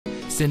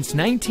Since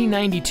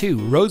 1992,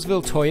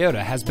 Roseville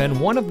Toyota has been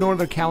one of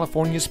Northern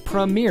California's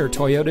premier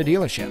Toyota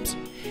dealerships.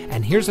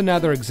 And here's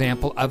another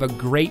example of a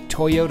great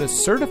Toyota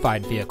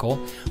certified vehicle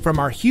from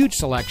our huge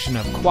selection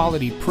of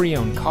quality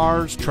pre-owned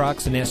cars,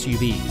 trucks, and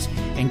SUVs,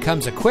 and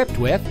comes equipped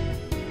with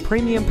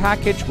premium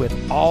package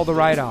with all the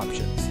right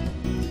options: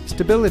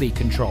 stability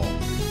control,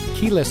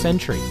 keyless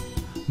entry,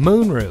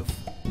 moonroof,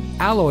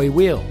 alloy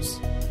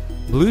wheels,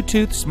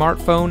 Bluetooth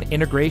smartphone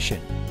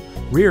integration,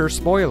 rear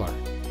spoiler,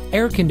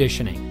 air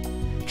conditioning,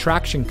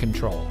 traction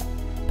control,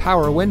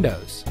 power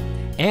windows,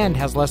 and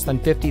has less than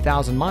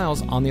 50,000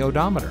 miles on the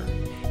odometer.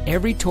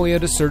 Every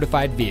Toyota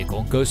certified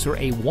vehicle goes through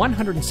a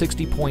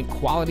 160-point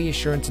quality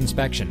assurance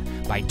inspection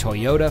by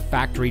Toyota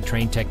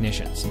factory-trained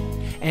technicians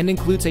and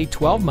includes a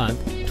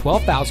 12-month,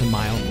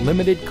 12,000-mile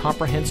limited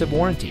comprehensive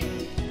warranty.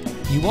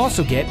 You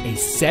also get a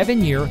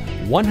 7-year,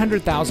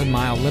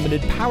 100,000-mile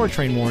limited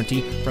powertrain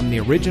warranty from the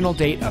original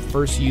date of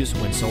first use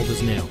when sold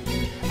as new.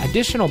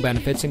 Additional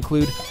benefits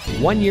include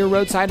 1-year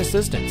roadside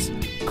assistance,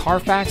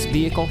 Carfax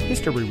vehicle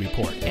history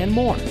report, and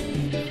more.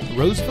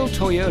 Roseville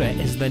Toyota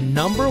is the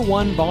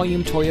 #1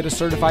 volume Toyota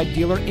certified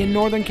dealer in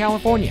Northern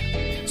California.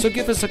 So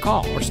give us a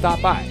call or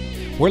stop by.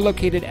 We're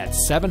located at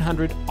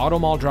 700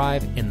 Automall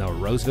Drive in the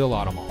Roseville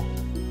Automall.